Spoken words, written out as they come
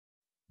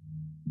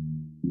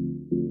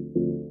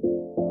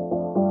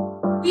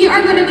we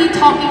are going to be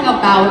talking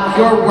about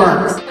your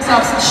works. So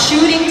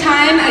shooting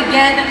time,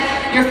 again,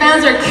 your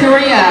fans are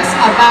curious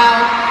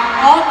about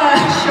all the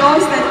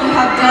shows that you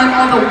have done,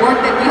 all the work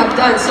that you have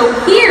done. So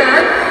here,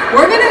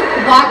 we're going to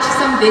watch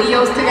some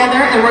videos together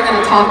and we're going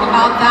to talk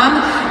about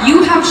them. You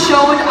have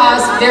shown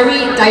us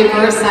very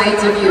diverse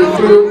sides of you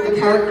through the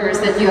characters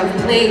that you have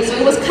played. So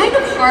it was kind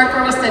of hard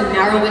for us to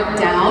narrow it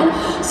down.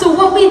 So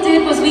what we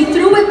did was we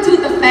threw it to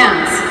the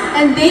fans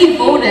and they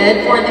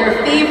voted for their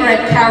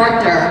favorite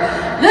character.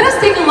 Let us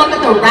take a look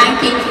at the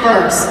ranking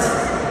first.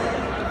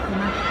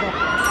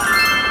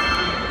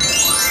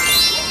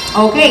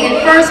 Okay,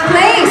 in first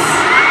place,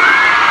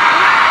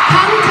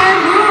 Kang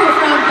Tae-woo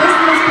from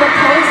Business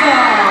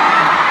Proposal.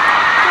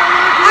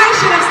 I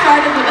should have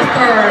started with a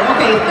third.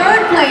 Okay,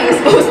 third place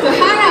goes to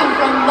Haram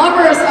from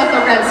Lovers of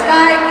the Red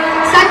Sky.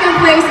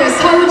 Second place is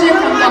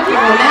Sojin from Lucky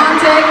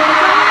Romantic.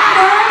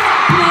 First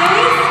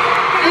place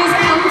is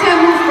Kang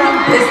Tae-woo from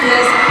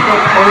Business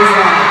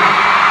Proposal.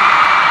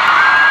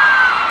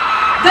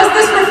 Does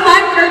this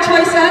reflect your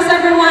choices,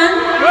 everyone?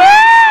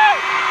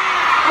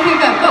 Okay,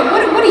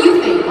 good. What do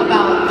you think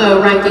about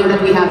the ranking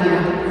that we have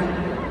here?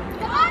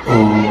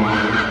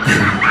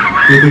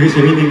 되게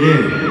재밌는 게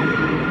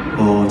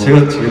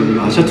제가 지금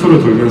아시아 투어를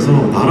돌면서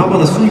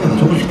나라마다 순위가 다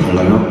조금씩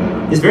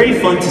달라요. It's very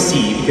fun to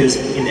see because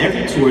in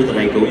every tour that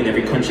I go, in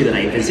every country that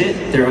I visit,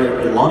 there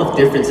are a lot of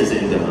differences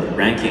in the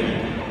ranking.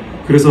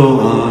 그래서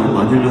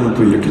마닐라는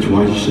또 이렇게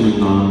좋아해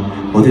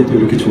주시는구나, 어디 또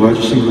이렇게 좋아해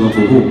주시는구나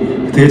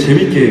보고 되게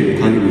재밌게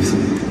다니고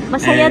있습니다.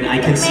 And I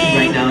can see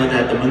right now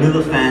that the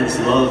Manila fans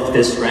love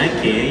this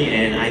ranking,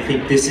 and I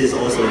think this is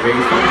also a very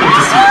fun thing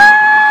to see.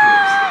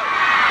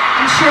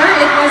 I'm sure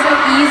it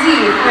wasn't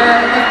easy for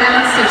the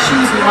fans to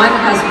choose one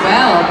as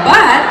well,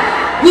 but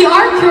we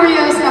are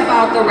curious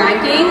about the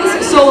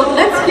rankings, so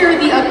let's hear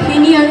the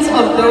opinions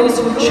of those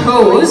who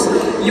chose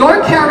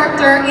your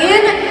character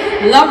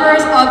in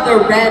Lovers of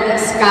the Red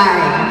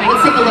Sky.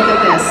 Let's take a look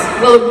at this.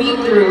 We'll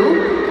read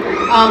through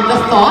the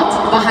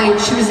thought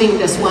behind choosing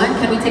this one.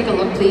 Can we take a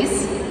look,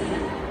 please?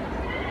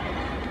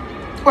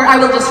 Or I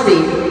will just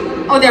read.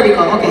 Oh, there we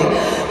go, okay.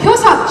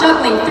 Hyo-seop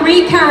juggling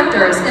 3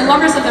 characters in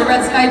Lovers of the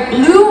Red Sky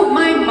blew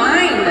my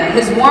mind.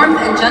 His warmth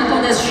and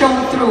gentleness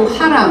shone through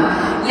Haram,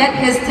 yet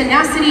his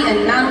tenacity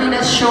and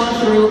manliness shone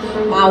through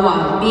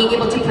Mawa. Being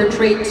able to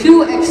portray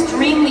 2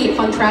 extremely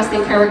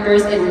contrasting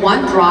characters in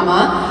one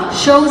drama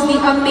shows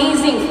the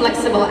amazing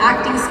flexible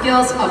acting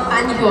skills of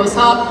AHN HYO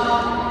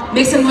SEOP.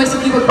 Make some noise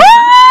if you would.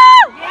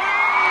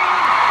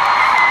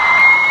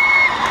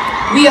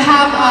 We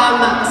have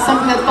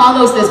something that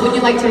follows this. Would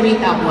you like to read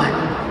that one?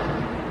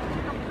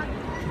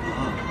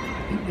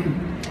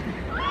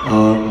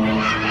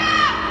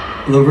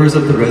 Lovers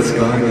of the Red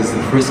Sky is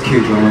the first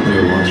K-drama that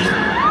I watched,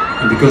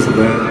 and because of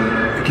that,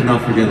 I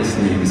cannot forget his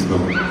name as well.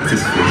 It's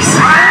his face.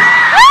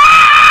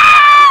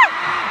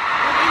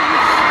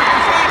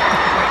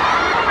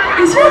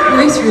 Is your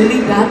voice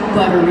really that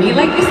buttery?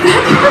 Like, is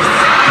that your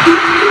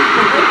speaking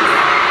voice?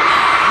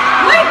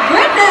 My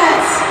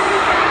goodness!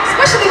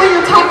 Especially when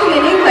you're talking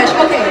in English.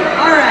 Okay,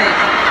 alright.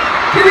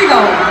 Here we go.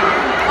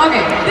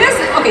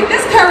 Okay,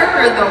 this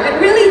character though, it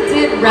really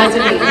did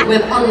resonate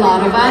with a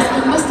lot of us.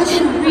 It must have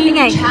been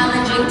really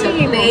challenging to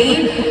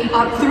play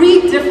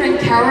 3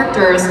 different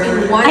characters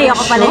in one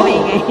show.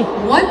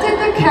 What did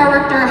the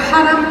character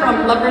Haram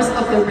from Lovers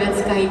of the Red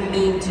Sky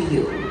mean to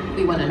you?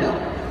 We want to know.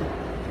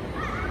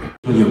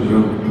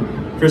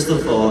 First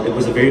of all, it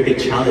was a very big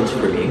challenge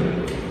for me.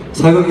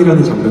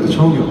 사극이라는 장르도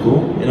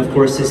처음이었고, and of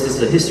course, since this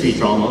is a history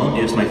drama,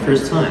 it was my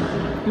first time.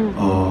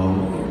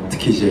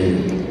 특히 이제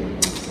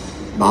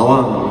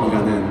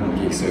마왕이라는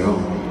게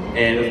있어요.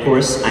 And of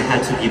course, I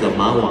had to be the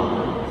Mawa.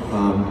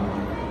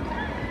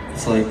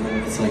 It's like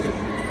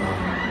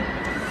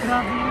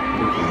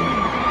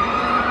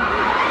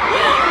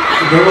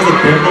there was a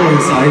devil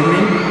inside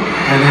me,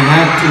 and I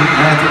had to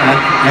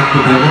act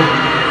the devil.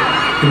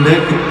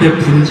 근데 그때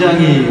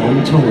분장이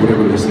엄청 오래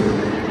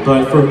걸렸어요.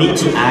 But for me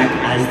to act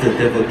as the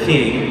Devil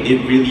King,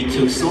 it really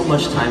took so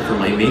much time for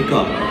my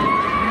makeup.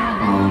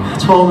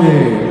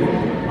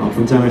 처음에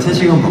분장을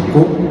 3시간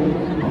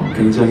받고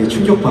굉장히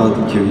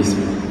충격받았던 기억이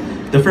있습니다.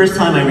 The first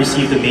time I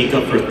received the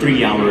makeup for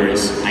 3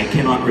 hours, I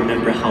cannot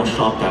remember how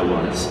shocked I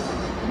was.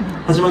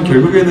 하지만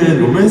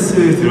결국에는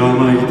로맨스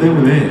드라마이기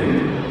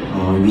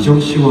때문에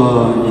위정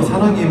씨와 이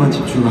사랑에만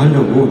집중을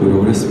하려고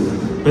노력을 했습니다.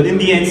 But in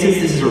the end,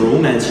 since this is a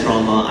romance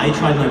drama, I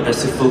tried my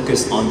best to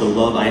focus on the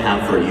love I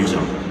have for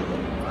Yoo-jung.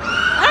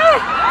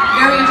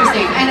 Very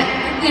interesting, and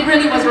it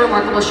really was a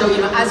remarkable show. You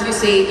know, as you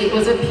say, it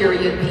was a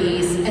period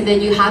piece, and then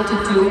you had to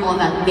do all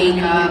that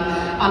makeup.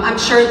 I'm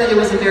sure that it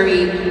was a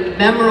very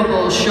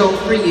memorable show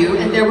for you,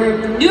 and there were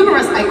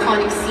numerous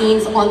iconic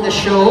scenes on the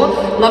show,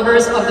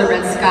 Lovers of the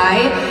Red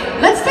Sky.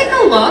 Let's take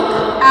a look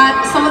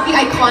at some of the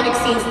iconic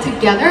scenes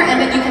together, and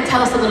then you can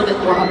tell us a little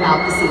bit more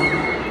about the scene.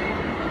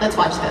 Let's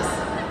watch this.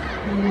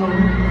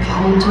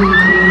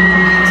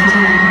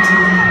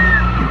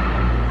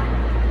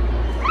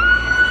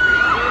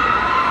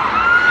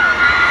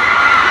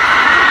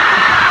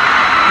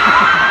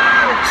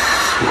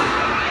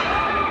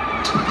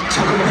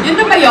 Yun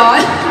na ba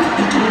yun?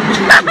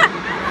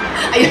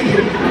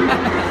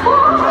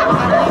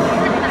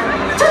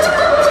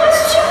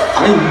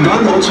 아니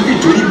난 어차피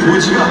눈이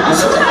보이지가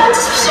않아서.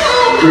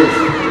 그래.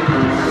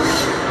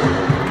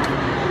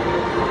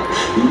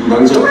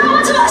 남자.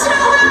 돌아오지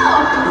마시라고요.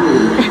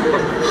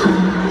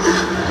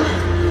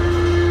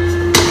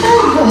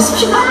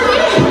 마십시오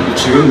빨리.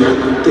 지금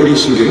날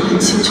때리신 게요?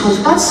 지금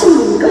저도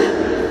빠지신 겁니까?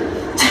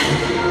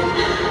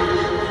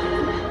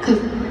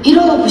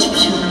 일어나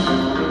보십시오.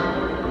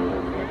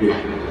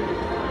 예.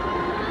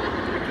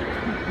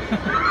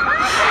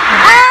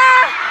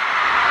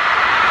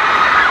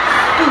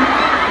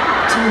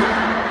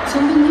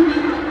 선배님?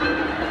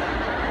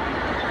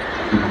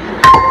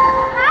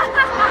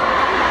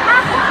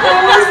 That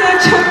was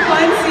such a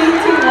fun scene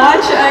to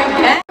watch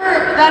again.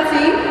 That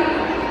scene?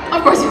 Of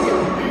course you do.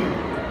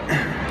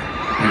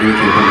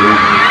 이렇게 되고요.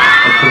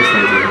 Of course I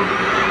do.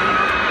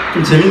 좀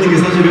재밌는 게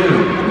사실은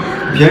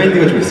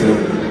비하인드가 좀 있어요.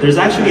 There's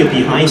actually a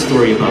behind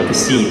story about the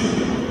scene.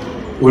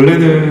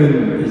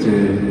 원래는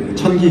이제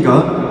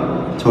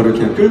천기가 저를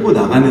그냥 끌고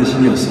나가는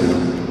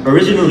신이었어요.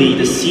 Originally,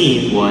 the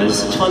scene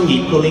was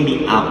Cheongi pulling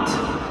me out.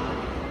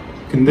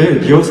 근데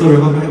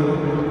리허설을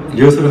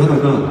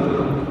하다가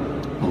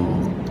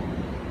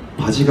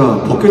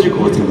바지가 벗겨질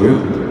것 같은 거예요.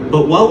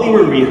 But while we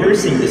were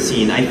rehearsing the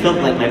scene, I felt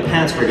like my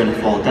pants were gonna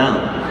fall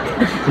down.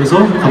 그래서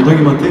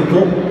감독님한테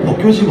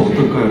벗겨지면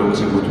어떨까요? 라고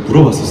제가 좀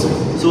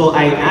물어봤었어요. So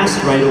I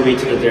asked right away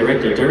to the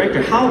director,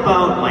 how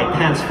about my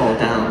pants fall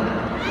down?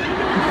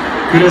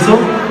 그래서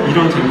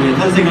이런 장면이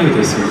탄생하게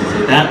됐습니다.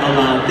 So that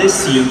allowed this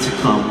scene to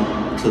come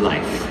to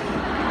life.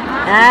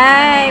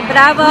 Ay,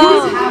 bravo! He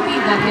was happy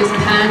that his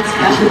pants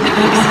fell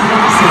down.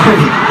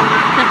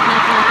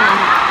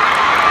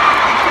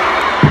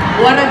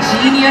 What a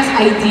genius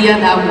idea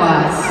that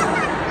was.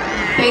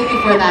 Thank you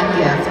for that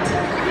gift.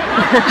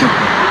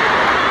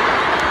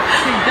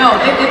 No,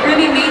 it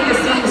really made the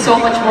scene so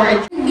much more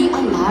interesting. Me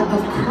a lot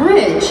of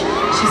courage,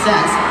 she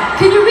says.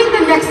 Can you read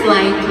the next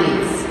line,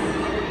 please?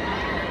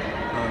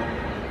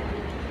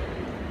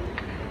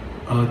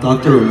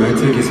 Dr.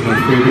 Romantic is my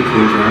favorite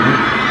Korean drama,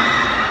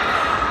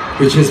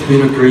 which has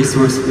been a great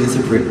source of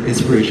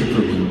inspiration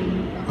for me,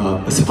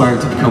 aspiring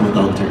to become a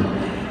doctor.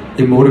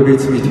 It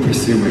motivates me to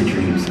pursue my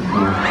dreams.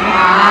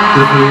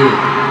 Good for you.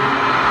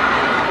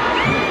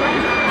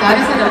 That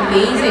is an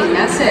amazing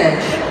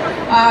message.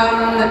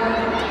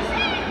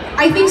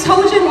 I think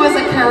Sojin was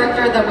a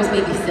character that was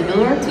maybe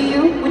similar to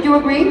you. Would you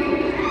agree?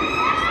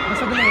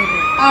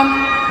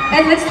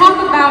 And let's talk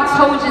about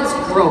Sojin's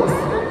growth,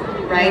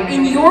 right?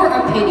 In your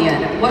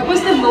opinion, what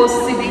was the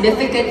most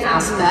significant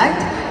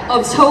aspect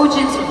of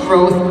Sojin's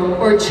growth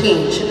or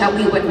change that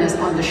we witnessed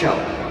on the show?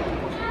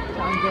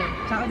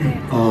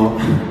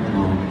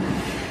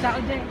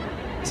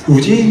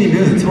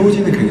 우진이는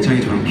서우진은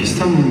굉장히 저랑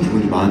비슷한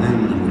부분이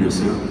많은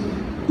인물이었어요.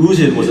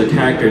 Woojin was a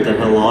character that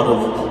had a lot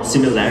of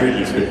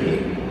similarities with me.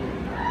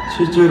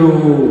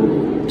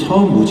 실제로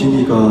처음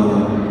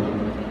우진이가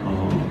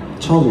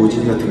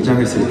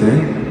등장했을 때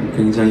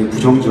굉장히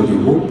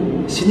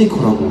부정적이고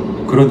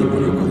시니컬하고 그런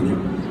인물이었거든요.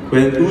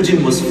 When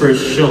Woojin was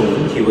first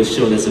shown, he was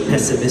shown as a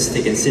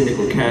pessimistic and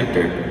cynical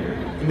character.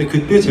 근데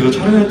그때 제가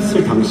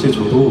촬영했을 당시에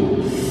저도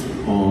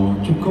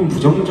조금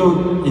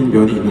부정적인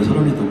면이 있는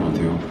사람이었던 것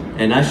같아요.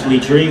 And actually,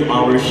 during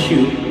our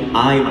shoot,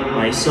 I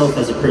myself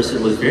as a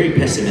person was very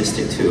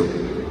pessimistic too.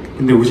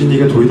 근데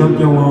우진이가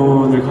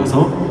돌담병원을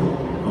가서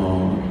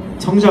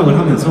성장을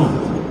하면서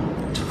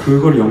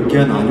그걸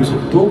연기한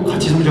안효섭도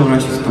같이 성장을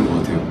할 수 있었던 것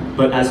같아요.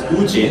 But as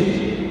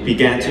Woojin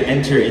began to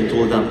enter in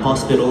Doldam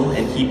Hospital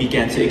and he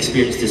began to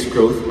experience this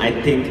growth, I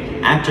think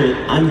actor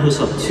An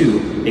Hyo-seop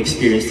too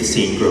experienced the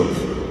same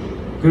growth.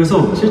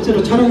 그래서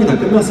실제로 촬영이 다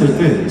끝났을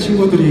때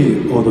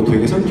친구들이 너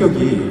되게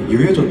성격이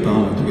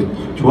유해졌다, 되게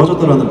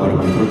좋아졌다라는 말을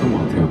많이 들었던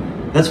것 같아요.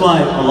 That's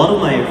why a lot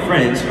of my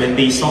friends, when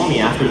they saw me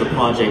after the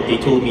project,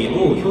 they told me,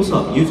 "Oh,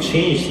 Hyo-seop, you've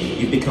changed.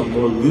 You've become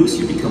more loose.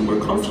 You've become more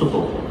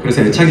comfortable."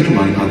 그래서 애착이 좀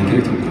많이 가는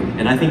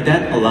캐릭터입니다. And I think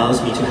that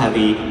allows me to have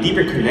a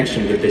deeper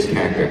connection with this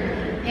character.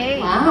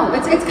 Wow,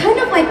 it's kind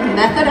of like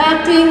method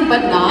acting,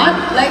 but not.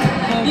 Like,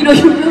 you know,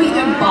 you really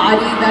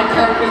embodied that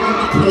character, you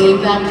became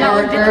that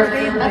character.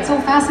 That's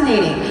so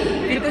fascinating.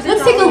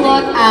 Let's take a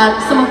look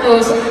at some of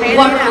those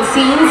wonderful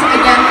scenes,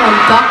 again from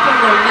Dr.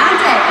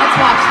 Romantic. Let's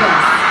watch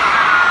this.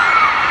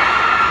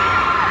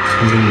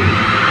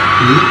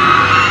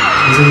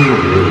 선생님은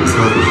왜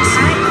의사가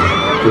되셨습니까?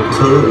 왜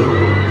살려요?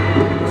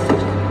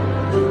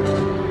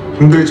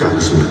 힘들지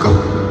않으십니까?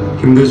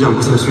 힘들지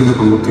않고 살 수 있는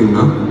방법도 있나?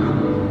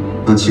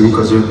 난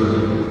지금까지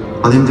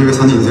안 힘들게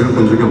사는 인생을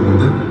본 적이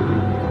없는데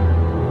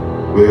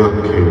왜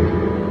하필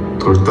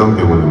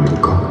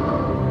돌담병원입니까?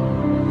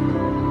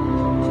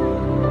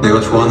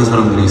 내가 좋아하는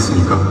사람들이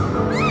있으니까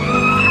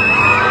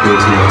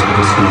여기서 내가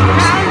찾을 수 있는 걸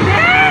있으니까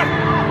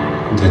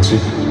됐지?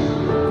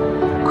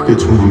 그게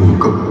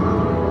전부입니까?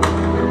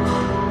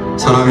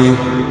 사람이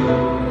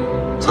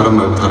사람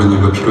말고 다른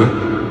이유가 필요해?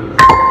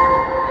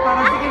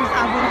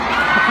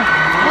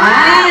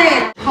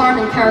 Right. Charm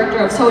and character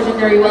of Sojin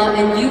very well,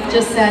 and you've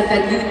just said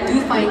that you do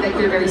find that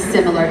you're very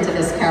similar to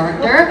this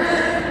character.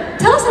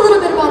 tell us a little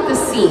bit about this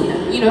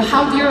scene. You know,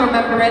 how do you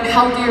remember it?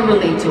 How do you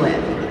relate to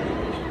it?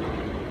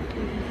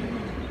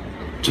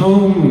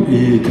 처음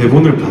이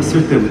대본을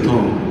봤을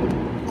때부터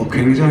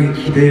굉장히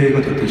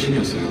기대가 됐던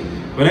씬이었어요.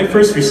 When I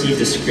first received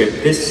the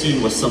script, this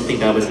scene was something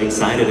that I was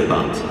excited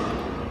about.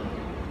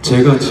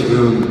 제가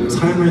지금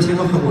삶을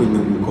생각하고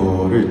있는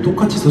거를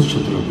똑같이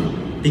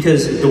써주셨더라고요.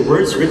 Because the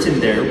words written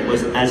there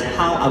was as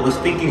how I was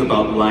thinking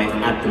about life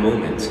at the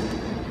moment.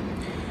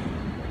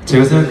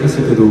 제가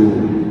생각했을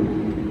때도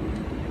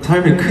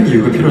삶에 큰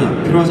이유가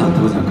필요하지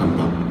않다고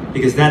생각합니다.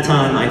 Because that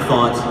time I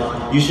thought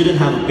you shouldn't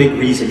have a big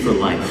reason for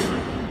life.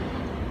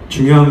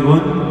 중요한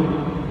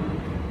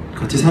건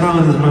같이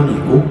사랑하는 사람이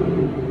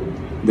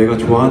있고 내가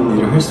좋아하는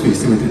일을 할 수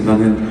있으면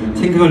된다는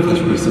생각을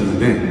가지고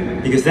있었는데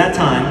Because that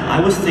time I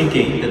was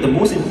thinking that the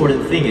most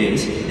important thing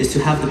is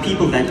to have the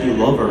people that you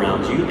love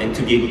around you and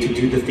to be able to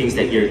do the things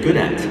that you're good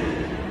at.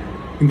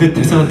 근데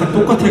대사가 딱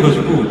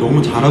똑같아가지고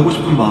너무 잘하고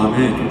싶은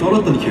마음에 좀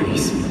떨었던 기억이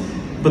있습니다.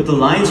 But the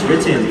lines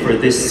written for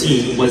this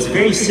scene was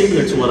very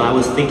similar to what I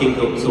was thinking,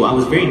 so I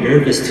was very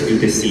nervous to do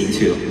this scene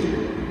too.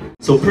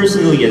 So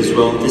personally as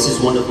well, this is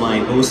one of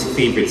my most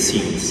favorite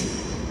scenes.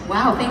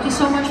 Wow, thank you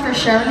so much for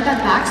sharing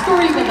that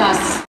backstory with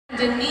us.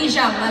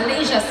 Indonesia,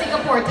 Malaysia,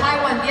 Singapore,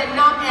 Taiwan,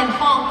 Vietnam, and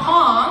Hong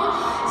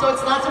Kong. So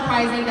it's not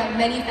surprising that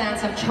many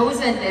fans have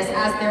chosen this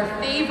as their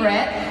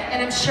favorite,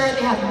 and I'm sure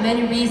they have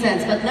many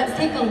reasons. But let's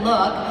take a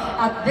look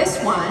at this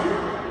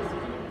one.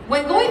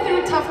 When going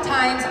through tough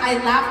times,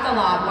 I laughed a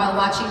lot while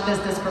watching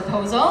Business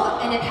Proposal,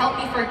 and it helped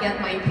me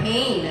forget my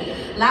pain.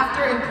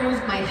 Laughter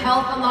improved my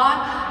health a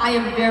lot. I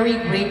am very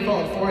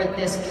grateful for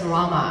this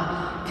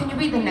drama. Can you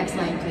read the next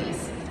line,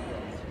 please?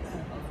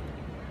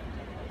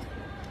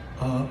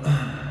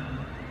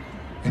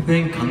 I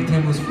think Kang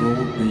Tae-woo's role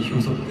in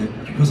Hyos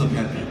of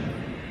Happy.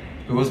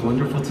 It was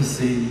wonderful to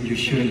see you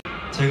shooting.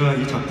 제가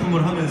이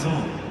작품을 하면서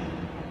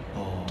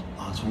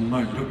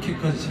정말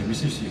이렇게까지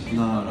재밌을 수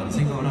있구나라는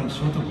생각을 하면서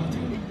쉬었던 것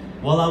같아요.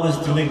 While I was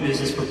doing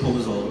Business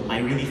Proposal, I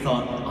really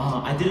thought,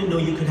 I didn't know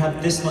you could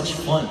have this much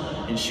fun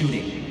in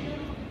shooting.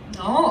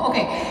 Oh,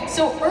 okay.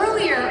 So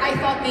earlier, I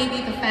thought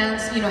maybe the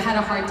fans, had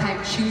a hard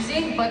time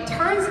choosing, but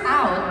turns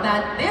out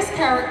that this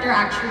character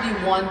actually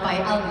won by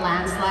a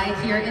landslide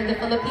here in the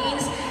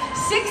Philippines.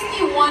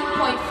 61.5%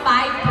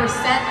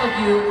 of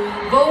you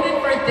voted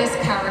for this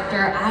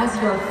character as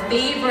your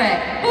favorite.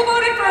 Who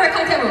voted for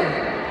Kang Tae-woo?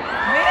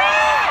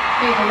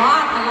 Okay, a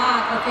lot,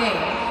 okay.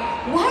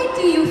 Why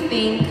do you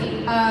think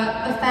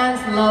the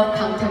fans love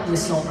Kang Tae-woo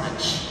so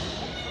much?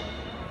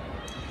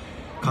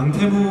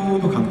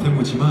 강태무도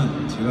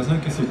강태무지만 제가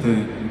생각했을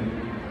때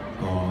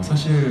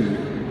사실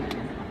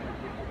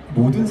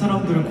모든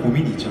사람들은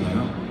고민이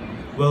있잖아요.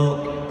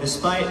 Well,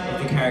 despite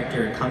the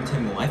character Kang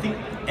Tae-woo, I think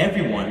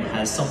everyone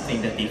has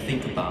something that they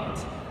think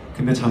about.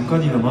 근데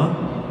잠깐이나마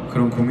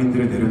그런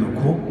고민들을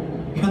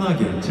내려놓고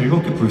편하게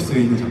즐겁게 볼 수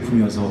있는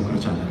작품이어서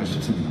그렇지 않을까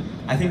싶습니다.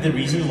 I think the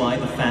reason why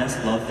the fans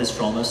love this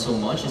drama so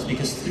much is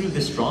because through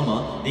this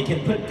drama, they can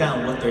put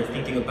down what they're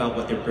thinking about,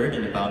 what they're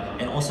burdened about,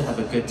 and also have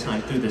a good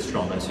time through this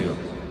drama too.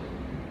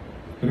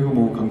 그리고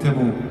뭐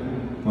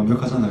강태무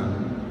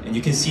완벽하잖아요. And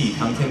you can see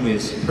Kang Tae-woo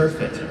is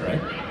perfect, right?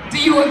 Do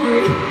you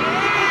agree?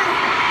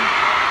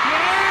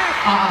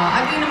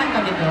 Agree naman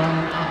kami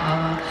doon.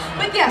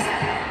 But yes,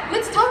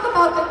 let's talk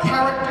about the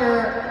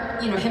character,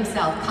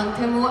 himself, Kang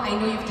Tae-woo. I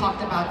know you've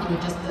talked about,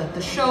 just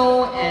the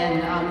show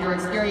and your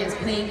experience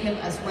playing him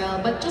as well.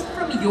 But just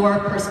from your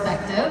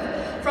perspective,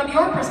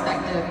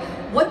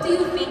 what do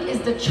you think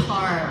is the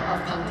charm of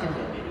Kang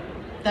Tae-woo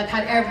that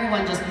had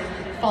everyone just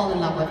fall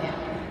in love with him?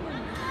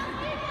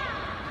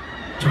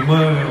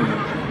 정말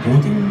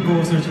모든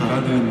것을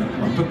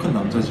잘하는 완벽한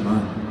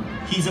남자지만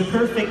He's a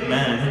perfect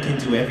man who can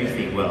do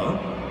everything well.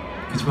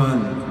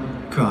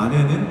 하지만 그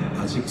안에는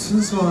아직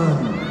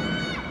순수한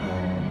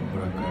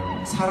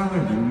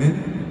사랑을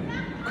믿는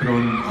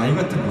그런 아이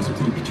같은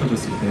모습들이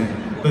비춰졌을 때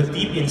But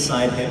deep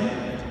inside him,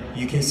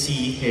 you can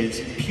see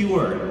his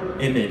pure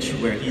image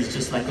where he's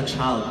just like a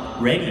child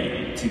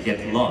ready to get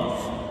love.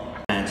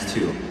 And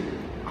too.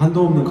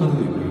 한도 없는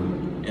카드도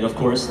있고요. And of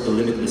course, the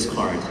limitless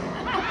card.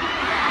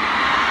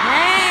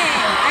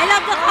 I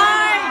love the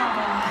card!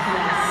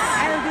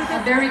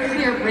 A very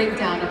clear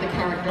breakdown of the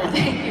character.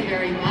 Thank you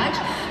very much.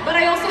 But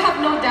I also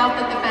have no doubt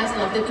that the fans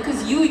loved it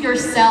because you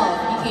yourself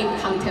became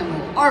Kang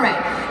Tae-woo. Alright,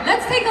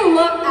 let's take a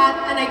look at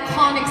an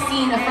iconic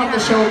scene from the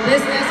show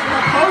Business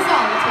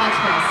Proposal. Let's watch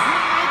this.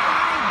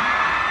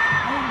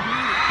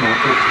 꼭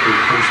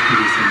하고 싶은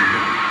게 있었는데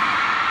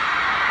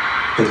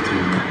해도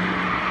됩니까?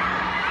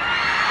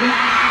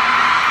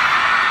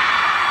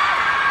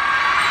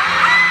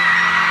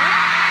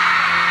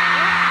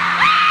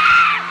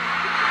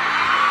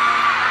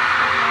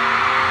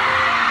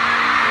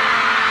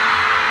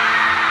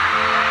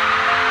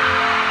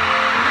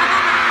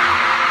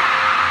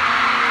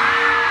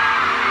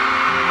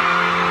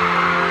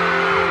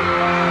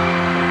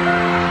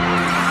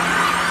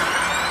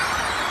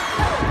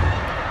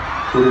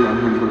 머리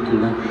안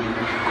만들었길래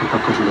곧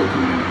닦아주려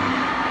했는데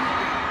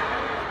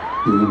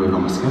눈을 왜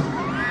감았어요?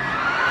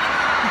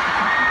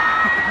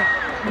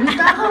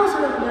 따가워서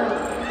그래요.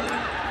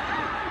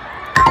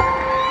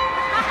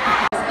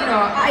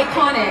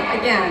 iconic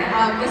again.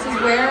 This is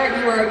where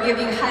you are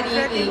giving Honey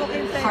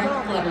a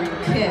heart-fluttering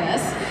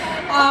kiss.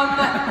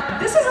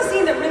 This is a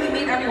scene that really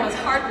made everyone's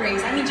heart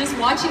race. I mean, just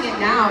watching it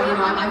now, you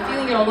know, I'm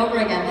feeling it all over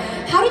again.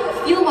 How did you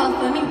feel while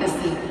filming this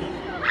scene?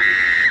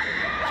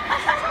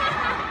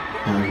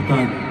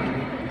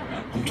 일단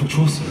엄청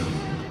추웠어요.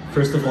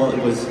 First of all,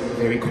 it was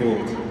very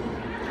cold.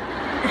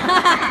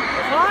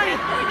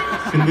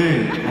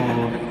 근데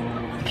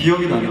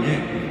기억이 나는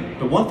게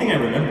But one thing I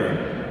remember,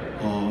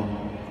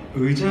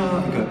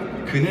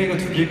 그러니까 그네가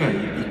두 개가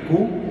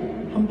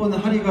있고 한 번은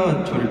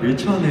하리가 저를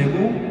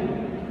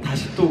밀쳐내고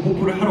다시 또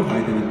뽀뽀를 하러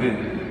가야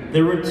되는데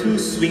there were two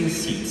swing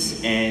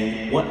seats,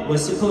 and what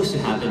was supposed to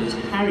happen is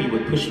Harry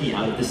would push me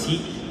out of the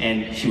seat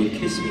and she would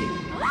kiss me.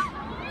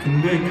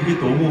 근데 그게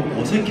너무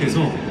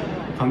어색해서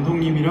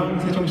감독님이랑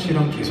세정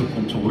씨랑 계속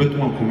엄청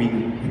오랫동안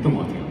고민했던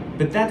것 같아요.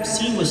 But that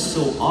scene was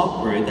so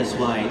awkward, that's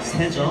why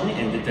Sejong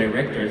and the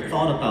director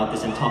thought about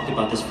this and talked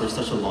about this for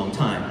such a long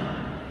time.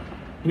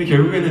 근데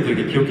결국에는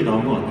되게 귀엽게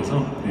나온 것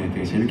같아서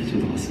되게 재밌게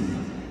즐겨봤습니다.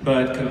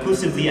 But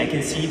conclusively, I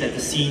can see that the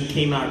scene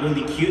came out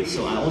really cute,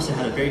 so I also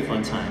had a very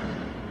fun time.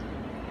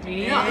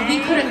 Yeah,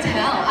 we couldn't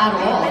tell at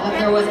all that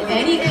there was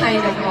any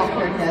kind of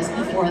awkwardness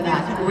before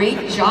that.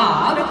 Great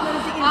job.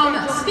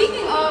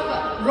 Speaking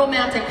of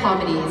romantic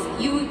comedies,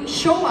 you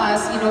show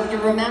us, you know,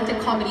 your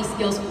romantic comedy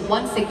skills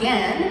once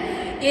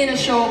again in a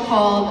show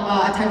called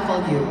A Time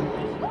Called You,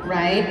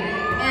 right?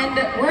 And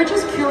we're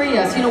just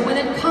curious, you know, when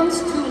it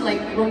comes to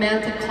like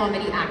romantic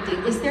comedy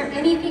acting, is there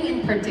anything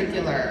in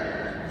particular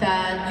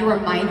that you are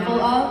mindful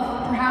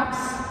of, perhaps?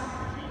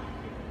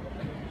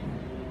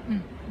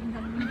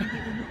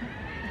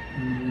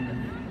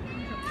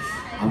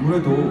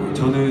 아무래도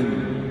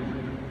저는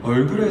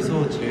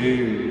얼굴에서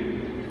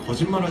제일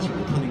거짓말하지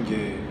못하는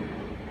게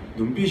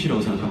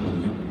눈빛이라고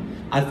생각하거든요.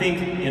 I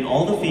think in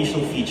all the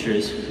facial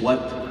features,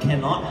 what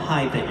cannot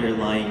hide that you're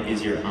lying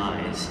is your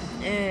eyes.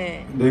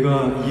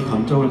 내가 이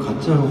감정을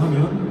가짜로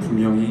하면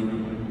분명히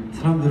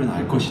사람들은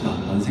알 것이다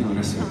라는 생각을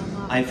했어요.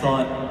 I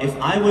thought if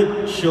I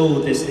would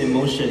show this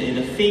emotion in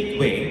a fake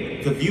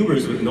way, the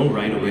viewers would know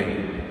right away.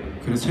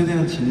 그래서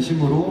최대한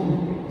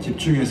진심으로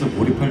집중해서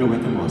몰입하려고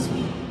했던 것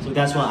같습니다. So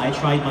that's why I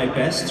tried my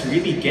best to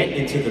really get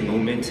into the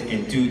moment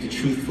and do the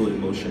truthful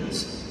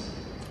emotions.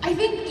 I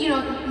think, you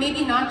know,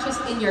 maybe not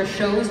just in your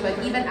shows, but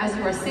even as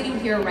you are sitting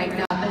here right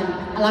now and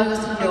allowing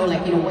us to know,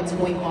 like, you know, what's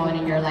going on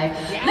in your life.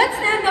 Let's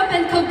stand up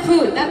and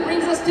conclude. That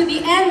brings us to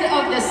the end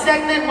of this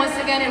segment. Once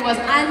again, it was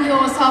AHN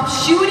HYO SEOP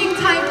shooting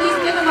time. Please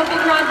give them a big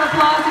round of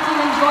applause if you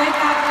enjoyed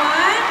that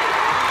one.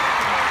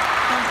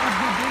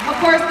 Of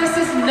course, this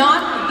is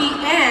not the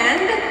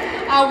end.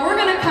 We're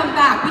gonna come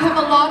back. We have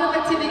a lot of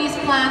activities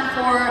planned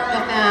for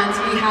the fans.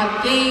 We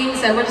have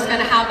games and we're just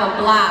gonna have a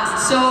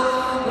blast. So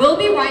we'll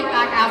be right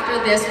back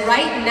after this.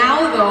 Right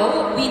now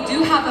though, we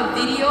do have a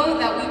video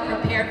that we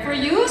prepared for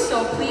you.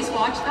 So please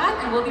watch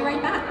that and we'll be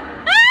right back.